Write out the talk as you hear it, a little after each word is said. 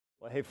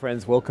Well, hey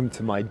friends, welcome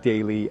to my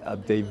daily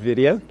update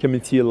video.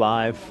 Coming to you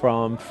live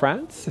from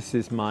France. This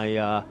is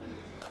my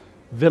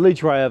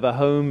village where I have a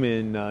home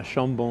in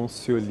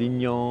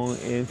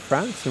Chambon-sur-Lignon in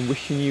France, and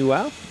wishing you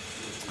well.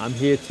 I'm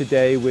here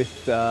today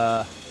with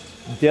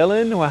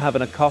Dylan. We're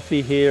having a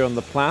coffee here on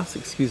the Place,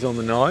 excuse on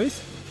the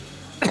noise.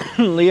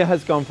 Leah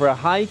has gone for a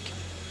hike,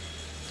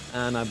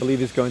 and I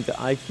believe is going to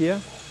IKEA.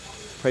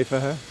 Pray for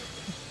her.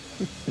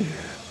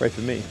 Pray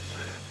for me.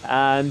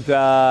 And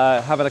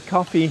having a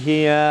coffee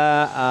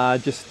here,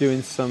 just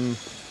doing some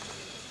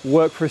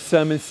work for a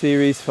sermon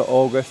series for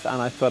August,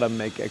 and I thought I'd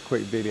make a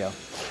quick video.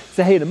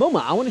 So hey, in a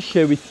moment I want to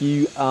share with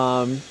you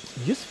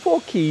just 4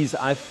 keys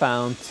I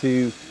found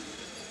to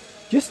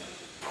just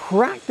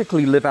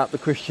practically live out the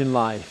Christian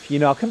life. You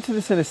know, I'll come to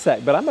this in a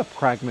sec, but I'm a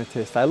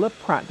pragmatist. I love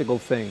practical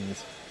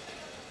things,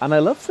 and I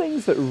love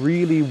things that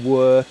really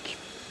work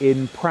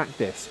in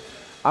practice.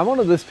 I'm one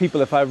of those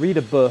people, if I read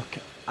a book,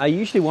 I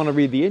usually want to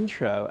read the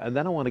intro, and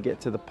then I want to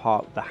get to the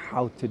part, the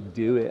how to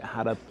do it,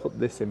 how to put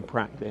this in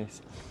practice.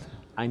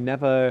 I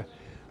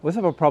always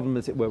have a problem,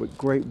 as it were, with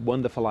great,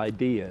 wonderful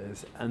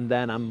ideas, and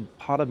then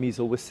part of me is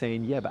always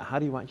saying, yeah, but how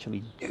do you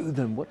actually do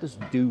them? What does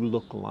do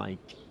look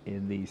like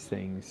in these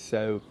things?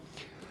 So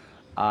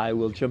I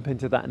will jump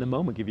into that in a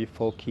moment, give you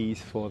 4 keys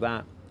for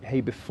that. Hey,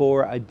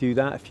 before I do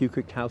that, a few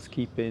quick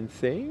housekeeping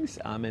things.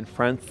 I'm in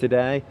France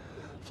today.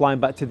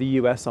 Flying back to the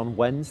US on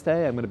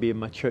Wednesday. I'm going to be in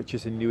my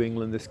churches in New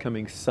England this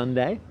coming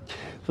Sunday.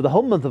 For the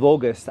whole month of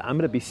August, I'm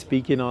going to be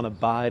speaking on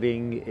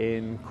abiding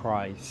in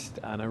Christ.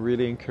 And I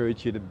really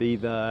encourage you to be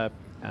there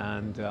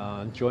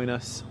and join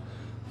us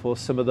for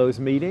some of those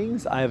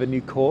meetings. I have a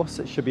new course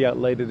that should be out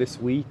later this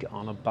week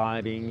on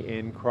abiding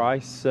in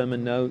Christ.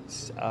 Sermon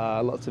notes,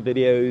 lots of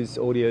videos,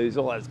 audios,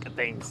 all those good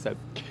things. So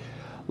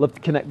love to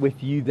connect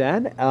with you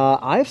then.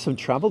 I have some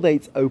travel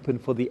dates open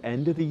for the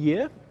end of the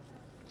year,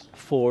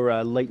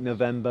 for late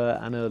November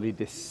and early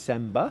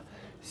December.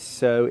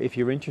 So if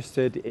you're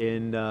interested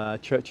in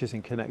churches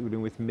and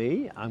connecting with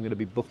me, I'm going to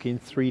be booking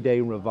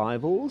 3-day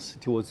revivals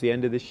towards the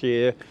end of this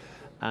year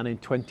and in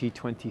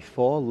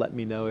 2024. Let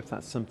me know if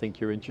that's something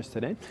you're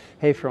interested in.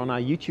 Hey, if you're on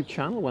our YouTube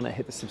channel, when I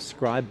hit the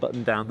subscribe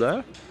button down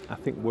there, I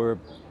think we're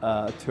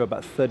to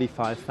about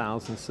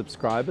 35,000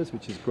 subscribers,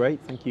 which is great.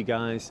 Thank you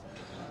guys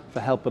for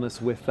helping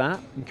us with that.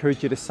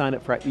 Encourage you to sign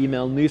up for our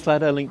email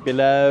newsletter, link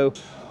below.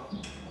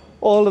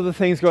 All of the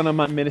things going on in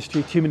my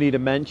ministry, too many to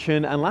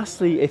mention. And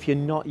lastly, if you're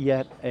not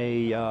yet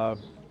a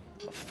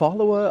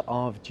follower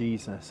of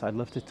Jesus, I'd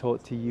love to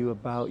talk to you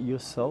about your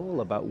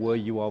soul, about where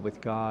you are with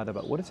God,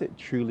 about what does it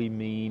truly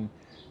mean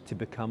to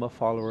become a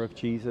follower of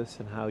Jesus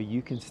and how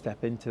you can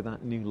step into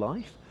that new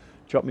life.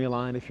 Drop me a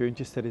line if you're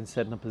interested in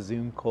setting up a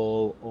Zoom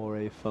call or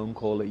a phone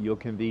call at your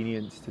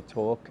convenience to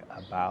talk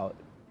about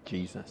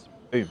Jesus.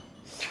 Boom.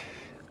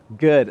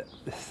 Good.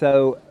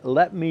 So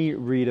let me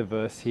read a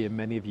verse here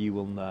many of you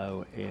will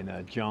know in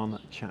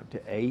John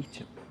chapter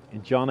 8.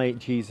 In John 8,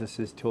 Jesus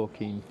is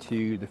talking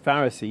to the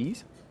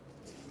Pharisees,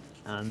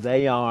 and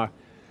they are,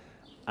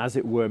 as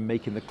it were,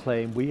 making the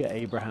claim, we are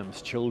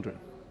Abraham's children.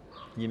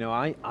 You know,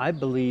 I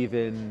believe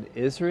in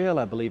Israel.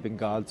 I believe in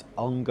God's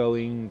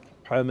ongoing,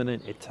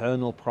 permanent,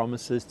 eternal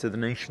promises to the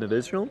nation of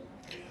Israel.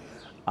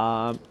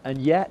 And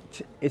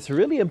yet, it's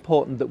really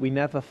important that we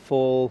never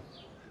fall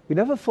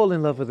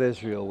in love with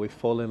Israel, we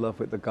fall in love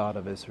with the God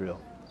of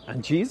Israel.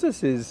 And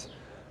Jesus is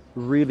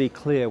really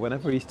clear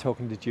whenever he's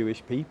talking to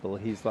Jewish people.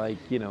 He's like,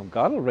 you know,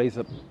 God will raise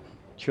up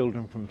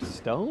children from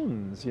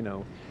stones. You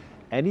know,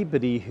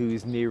 anybody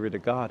who's nearer to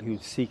God,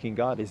 who's seeking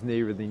God, is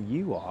nearer than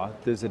you are.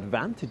 There's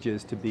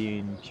advantages to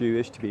being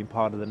Jewish, to being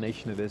part of the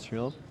nation of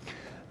Israel.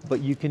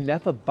 But you can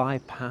never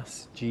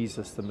bypass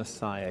Jesus, the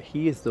Messiah.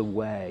 He is the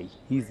way.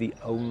 He's the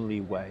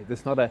only way.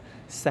 There's not a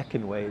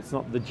second way. It's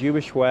not the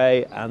Jewish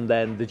way and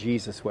then the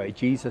Jesus way.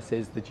 Jesus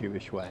is the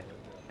Jewish way.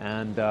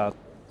 And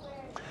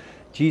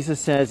Jesus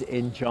says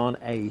in John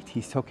 8,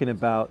 he's talking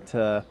about,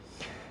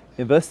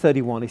 in verse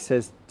 31, he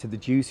says to the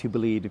Jews who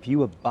believed, if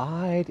you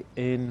abide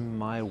in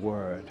my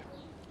word,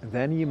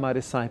 then you my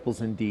disciples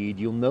indeed.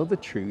 You'll know the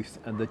truth,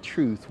 and the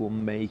truth will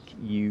make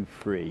you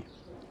free.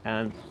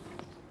 And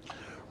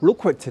real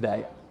quick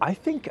today, I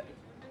think,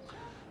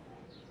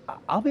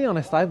 I'll be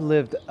honest, I've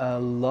lived a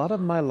lot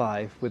of my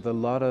life with a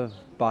lot of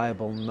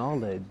Bible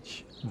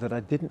knowledge that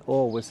I didn't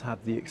always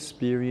have the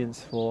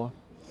experience for.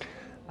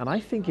 And I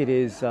think it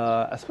is,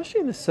 especially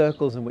in the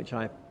circles in which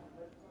I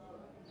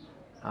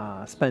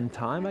spend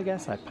time, I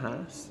guess, I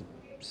pass,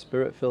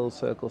 spirit-filled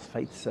circles,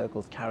 faith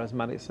circles,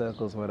 charismatic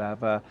circles,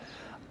 whatever.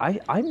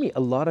 I meet a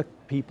lot of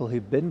people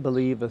who've been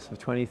believers for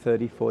 20,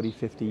 30, 40,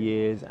 50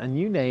 years, and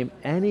you name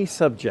any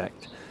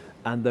subject,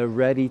 and they're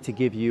ready to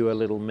give you a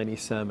little mini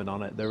sermon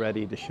on it. They're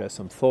ready to share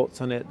some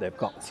thoughts on it. They've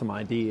got some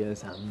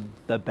ideas, and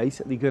they're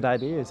basically good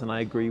ideas, and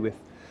I agree with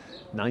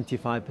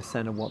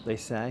 95% of what they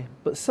say.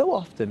 But so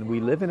often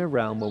we live in a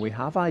realm where we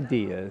have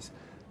ideas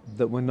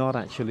that we're not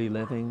actually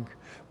living.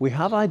 We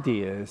have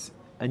ideas,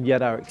 and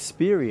yet our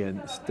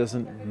experience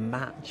doesn't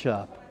match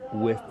up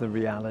with the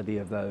reality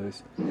of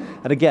those.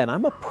 And again,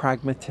 I'm a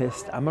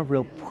pragmatist. I'm a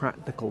real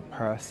practical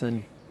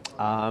person.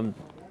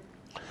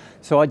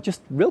 So I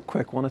just real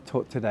quick want to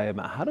talk today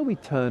about how do we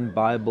turn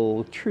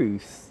Bible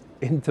truth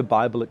into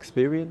Bible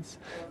experience,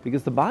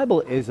 because the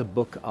Bible is a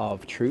book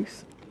of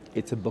truth,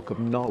 it's a book of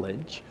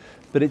knowledge,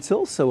 but it's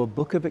also a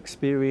book of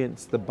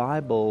experience. The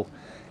Bible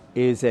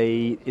is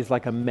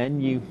like a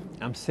menu.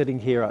 I'm sitting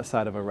here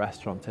outside of a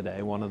restaurant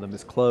today. One of them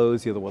is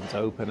closed, the other one's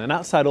open, and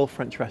outside all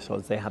French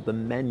restaurants they have the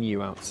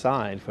menu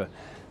outside for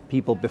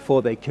people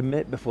before they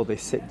commit, before they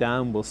sit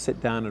down. We'll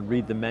sit down and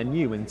read the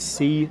menu and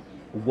see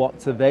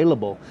what's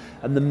available.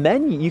 And the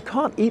menu, you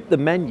can't eat the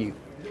menu.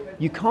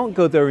 You can't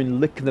go there and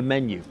lick the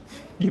menu.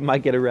 You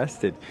might get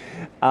arrested.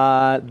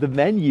 The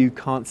menu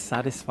can't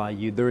satisfy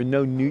you. There are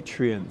no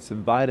nutrients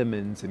and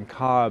vitamins and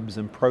carbs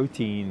and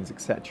proteins,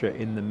 etc.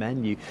 in the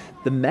menu.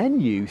 The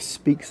menu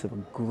speaks of a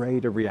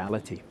greater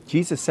reality.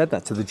 Jesus said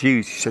that to the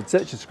Jews. He said,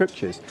 search the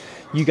scriptures.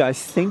 You guys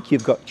think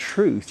you've got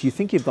truth. You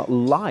think you've got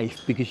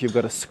life because you've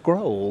got a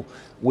scroll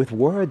with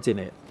words in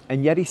it.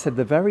 And yet he said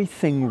the very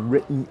thing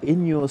written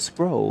in your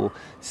scroll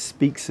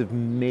speaks of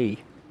me.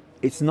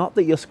 It's not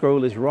that your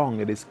scroll is wrong,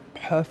 it is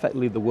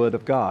perfectly the word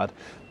of God.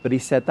 But he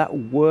said that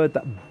word,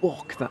 that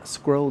book, that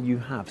scroll you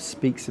have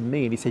speaks of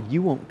me. And he said,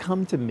 you won't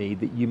come to me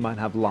that you might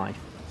have life.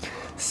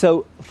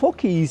 So 4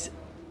 keys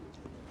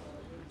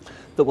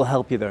that will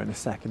help you there in a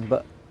second.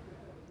 But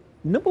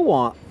number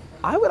 1,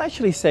 I would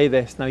actually say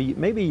this. Now,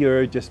 maybe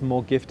you're just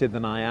more gifted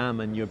than I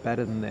am and you're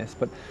better than this,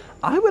 but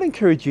I would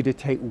encourage you to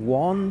take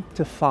 1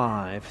 to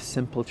 5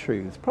 simple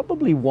truths.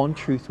 Probably 1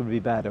 truth would be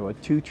better, or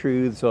 2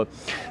 truths. Or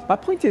my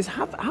point is,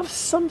 have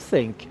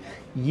something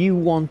you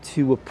want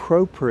to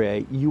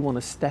appropriate, you want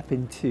to step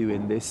into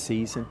in this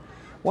season.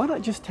 Why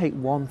not just take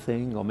 1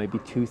 thing, or maybe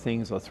 2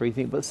 things, or 3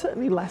 things, but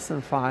certainly less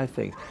than 5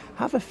 things.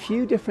 Have a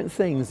few different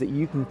things that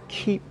you can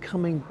keep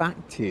coming back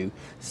to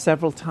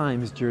several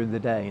times during the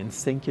day and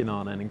thinking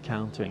on and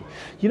encountering.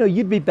 You know,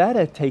 you'd be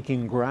better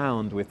taking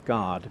ground with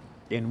God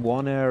in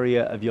one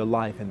area of your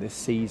life in this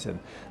season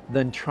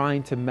than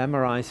trying to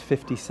memorize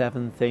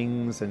 57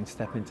 things and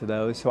step into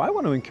those. So I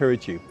want to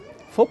encourage you.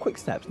 4 quick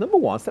steps. Number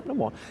 1, step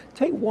number 1,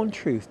 take 1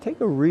 truth. Take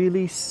a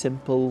really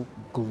simple,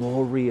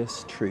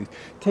 glorious truth.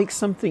 Take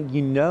something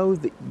you know,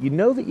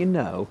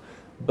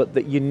 but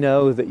that you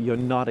know that you're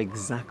not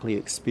exactly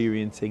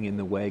experiencing in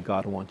the way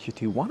God wants you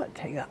to. Why not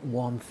take that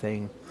 1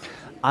 thing?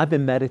 I've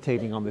been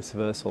meditating on this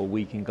verse all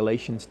week in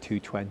Galatians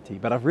 2:20,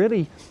 but I've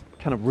really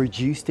kind of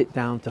reduced it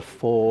down to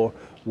 4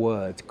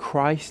 words.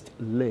 Christ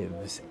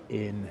lives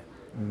in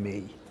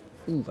me.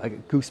 Ooh, I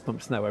get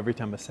goosebumps now every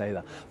time I say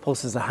that. Paul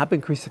says, I have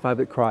been crucified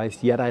with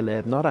Christ, yet I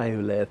live, not I who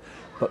live,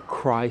 but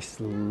Christ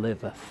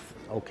liveth,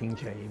 O King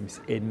James,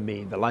 in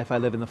me. The life I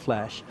live in the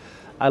flesh,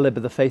 I live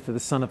by the faith of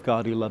the Son of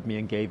God who loved me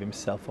and gave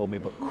himself for me,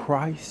 but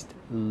Christ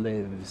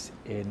lives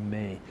in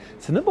me.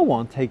 So number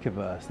 1, take a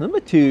verse. Number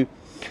 2,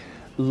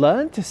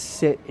 learn to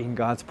sit in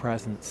God's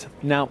presence.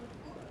 Now,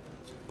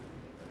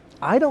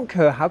 I don't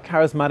care how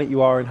charismatic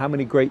you are and how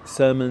many great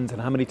sermons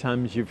and how many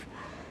times you've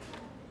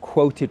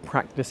quoted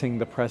Practicing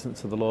the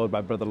Presence of the Lord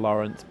by Brother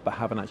Lawrence, but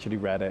haven't actually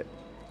read it.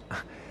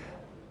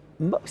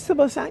 Most of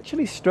us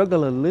actually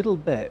struggle a little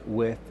bit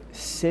with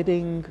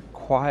sitting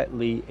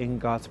quietly in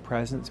God's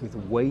presence, with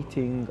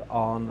waiting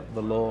on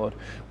the Lord.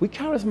 We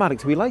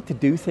charismatics, we like to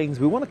do things.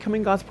 We want to come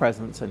in God's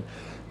presence and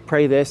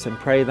pray this and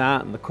pray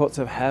that and the courts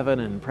of heaven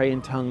and pray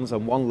in tongues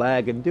on one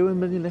leg and do a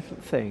million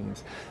different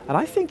things. And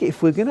I think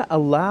if we're going to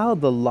allow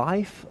the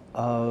life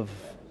of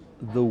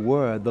the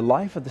Word, the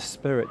life of the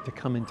Spirit to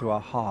come into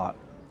our heart,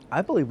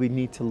 I believe we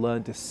need to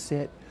learn to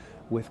sit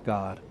with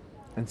God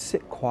and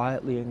sit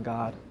quietly in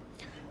God.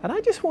 And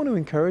I just want to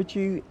encourage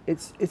you,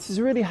 it's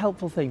a really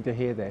helpful thing to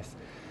hear this.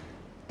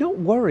 Don't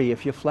worry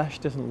if your flesh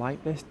doesn't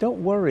like this.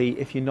 Don't worry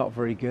if you're not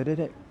very good at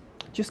it.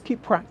 Just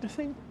keep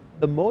practicing.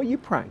 The more you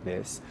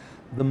practice,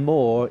 the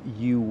more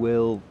you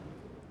will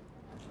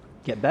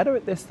get better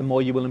at this, the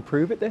more you will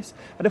improve at this.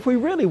 And if we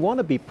really want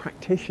to be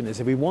practitioners,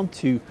 if we want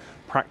to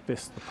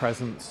practice the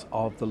presence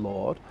of the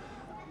Lord,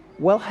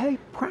 well, hey,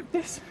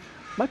 practice.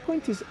 My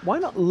point is, why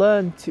not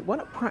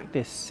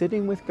practice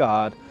sitting with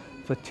God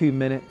for 2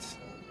 minutes?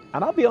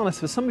 And I'll be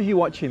honest, for some of you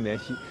watching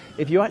this,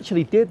 if you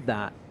actually did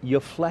that, your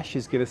flesh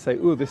is going to say,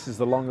 oh, this is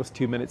the longest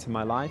 2 minutes in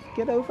my life.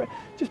 Get over it.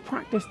 Just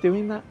practice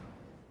doing that.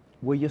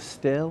 Where you're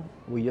still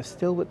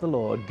with the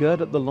Lord,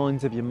 gird up the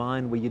loins of your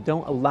mind, where you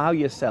don't allow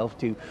yourself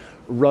to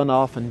run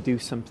off and do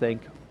something.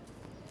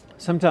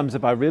 Sometimes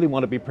if I really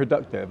want to be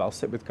productive, I'll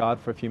sit with God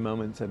for a few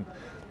moments and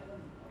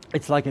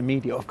it's like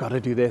immediate, I've got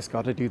to do this,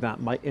 got to do that.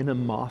 My inner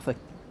Martha,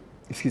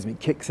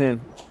 kicks in.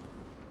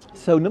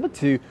 So number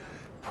 2,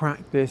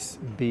 practice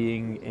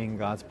being in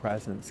God's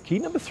presence. Key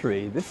number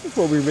 3, this is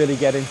where we really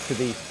get into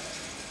the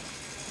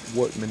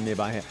workman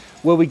nearby here,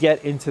 where we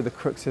get into the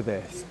crux of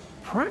this.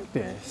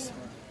 Practice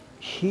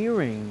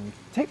hearing,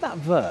 take that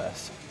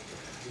verse,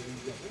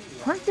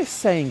 practice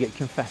saying it,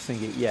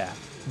 confessing it, yeah,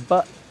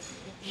 but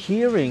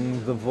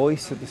hearing the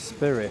voice of the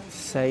Spirit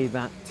say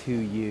that to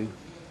you.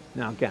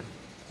 Now again,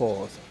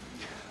 pause.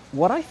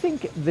 What I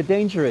think the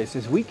danger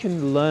is we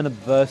can learn a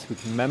verse, we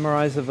can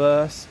memorize a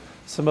verse.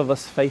 Some of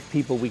us faith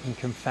people, we can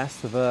confess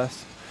the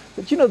verse.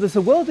 But you know, there's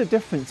a world of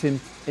difference in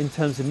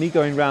terms of me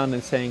going around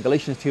and saying,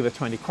 Galatians 2 verse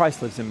 20,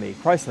 Christ lives in me,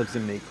 Christ lives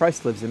in me,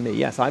 Christ lives in me.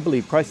 Yes, I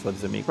believe Christ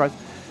lives in me. Christ.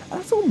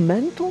 That's all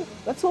mental,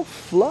 that's all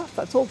fluff,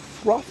 that's all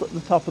froth at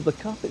the top of the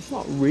cup. It's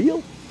not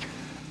real.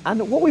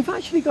 And what we've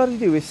actually got to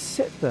do is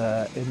sit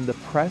there in the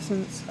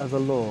presence of the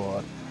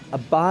Lord,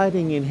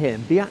 abiding in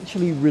Him, be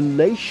actually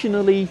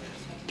relationally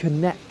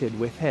connected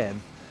with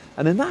Him.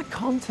 And in that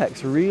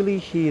context, really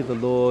hear the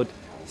Lord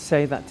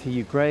say that to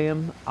you,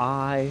 Graham,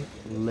 I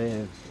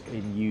live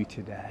in you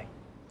today.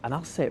 And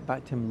I'll say it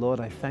back to Him, Lord,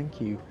 I thank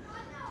you.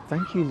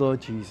 Thank you,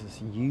 Lord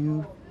Jesus,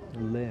 you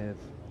live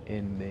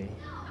in me.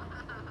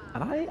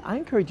 And I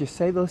encourage you,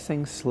 say those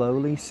things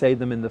slowly, say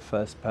them in the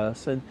first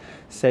person,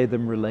 say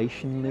them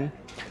relationally.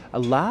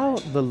 Allow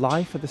the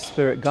life of the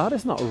Spirit. God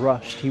is not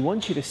rushed. He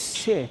wants you to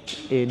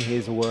sit in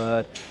His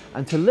Word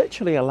and to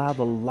literally allow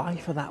the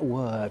life of that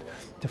Word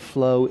to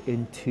flow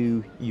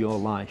into your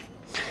life.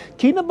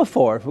 Key number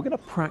 4, if we're going to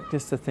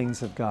practice the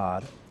things of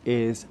God,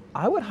 is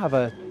I would have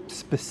a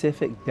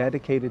specific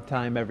dedicated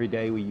time every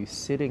day where you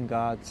sit in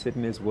God, sit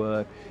in His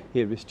Word,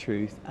 hear His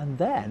truth, and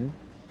then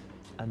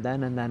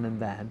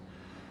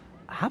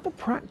have a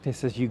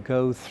practice as you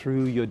go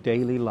through your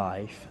daily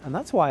life. And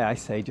that's why I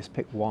say just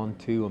pick 1,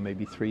 2, or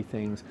maybe 3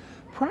 things.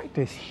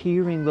 Practice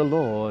hearing the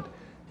Lord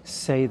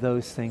say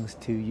those things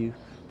to you.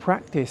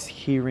 Practice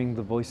hearing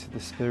the voice of the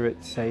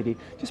Spirit say to you.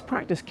 Just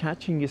practice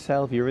catching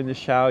yourself. You're in the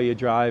shower, you're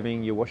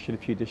driving, you're washing a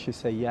few dishes.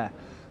 Say, yeah,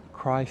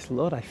 Christ,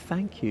 Lord, I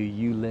thank you,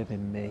 you live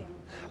in me.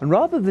 And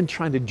rather than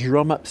trying to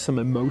drum up some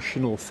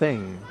emotional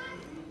thing,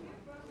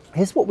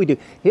 here's what we do.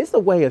 Here's the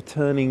way of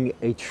turning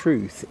a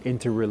truth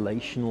into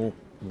relational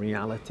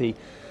reality.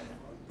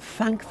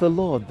 Thank the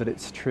Lord that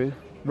it's true.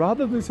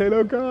 Rather than say,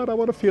 oh God, I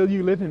want to feel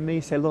you live in me,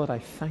 say, Lord, I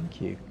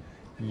thank you.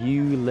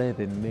 You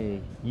live in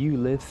me. You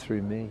live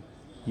through me.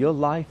 Your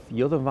life,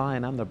 you're the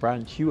vine, I'm the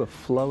branch. You are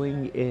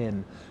flowing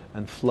in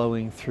and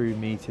flowing through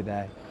me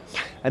today.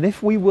 And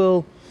if we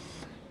will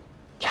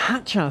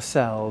catch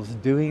ourselves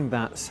doing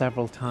that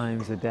several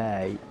times a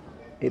day,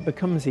 it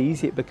becomes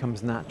easy, it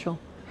becomes natural.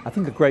 I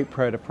think a great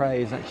prayer to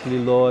pray is actually,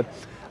 Lord,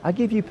 I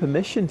give you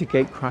permission to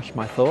gate crash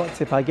my thoughts.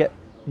 If I get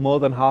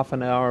more than half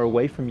an hour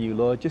away from you,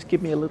 Lord, just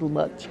give me a little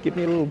nudge, give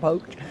me a little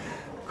poke,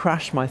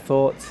 crash my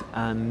thoughts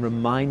and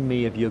remind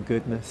me of your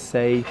goodness.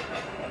 Say,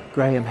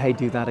 Graham, hey,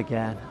 do that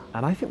again.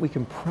 And I think we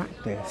can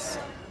practice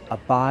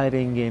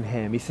abiding in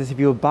Him. He says, if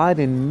you abide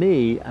in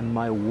me and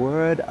my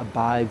word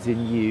abides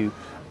in you,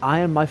 I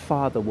and my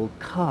Father will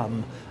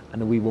come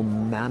and we will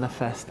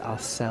manifest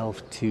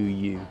ourselves to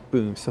you.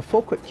 Boom. So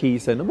 4 quick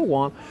keys. So number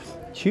 1,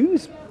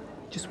 choose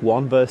just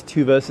 1 verse,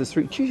 2 verses,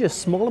 3. Choose a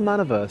small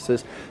amount of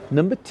verses.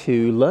 Number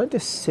 2, learn to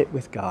sit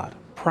with God.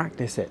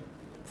 Practice it.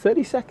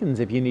 30 seconds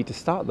if you need to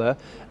start there,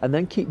 and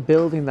then keep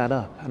building that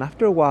up. And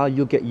after a while,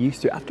 you'll get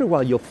used to it. After a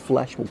while, your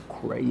flesh will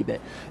crave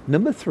it.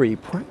 Number 3,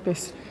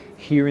 practice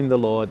hearing the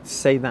Lord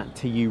say that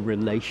to you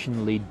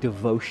relationally,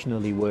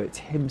 devotionally, where it's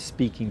Him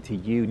speaking to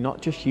you,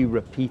 not just you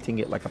repeating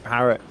it like a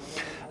parrot.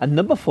 And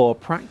number 4,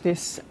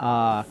 practicing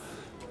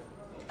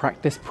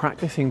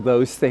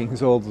those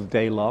things all the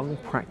day long.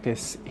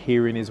 Practice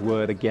hearing His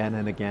word again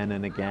and again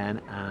and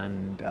again,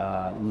 and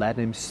let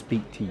Him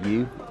speak to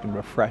you and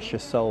refresh your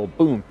soul.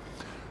 Boom.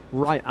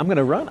 Right, I'm going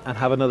to run and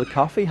have another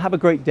coffee. Have a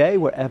great day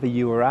wherever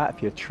you are at.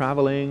 If you're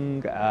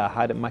traveling,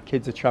 my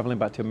kids are traveling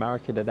back to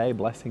America today.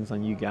 Blessings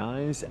on you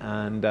guys.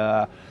 And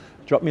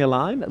drop me a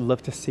line. I'd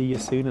love to see you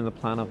soon in the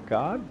plan of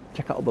God.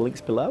 Check out all the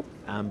links below.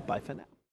 And bye for now.